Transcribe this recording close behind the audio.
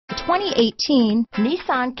2018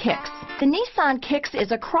 Nissan Kicks. The Nissan Kicks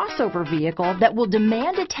is a crossover vehicle that will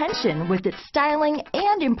demand attention with its styling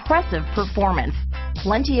and impressive performance.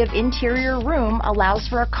 Plenty of interior room allows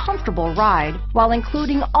for a comfortable ride while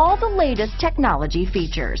including all the latest technology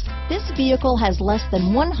features. This vehicle has less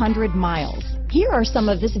than 100 miles. Here are some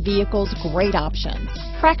of this vehicle's great options: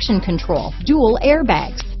 traction control, dual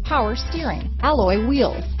airbags, power steering, alloy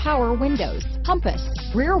wheels, power windows, compass,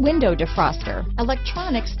 rear window defroster,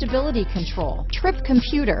 electronic stability control, trip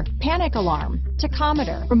computer, panic alarm,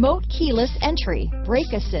 tachometer, remote keyless entry,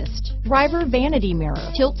 brake assist, driver vanity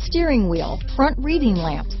mirror, tilt steering wheel, front reading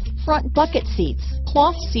lamps, front bucket seats,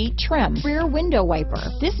 cloth seat trim, rear window wiper.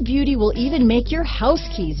 This beauty will even make your house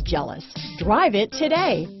keys jealous. Drive it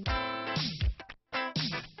today.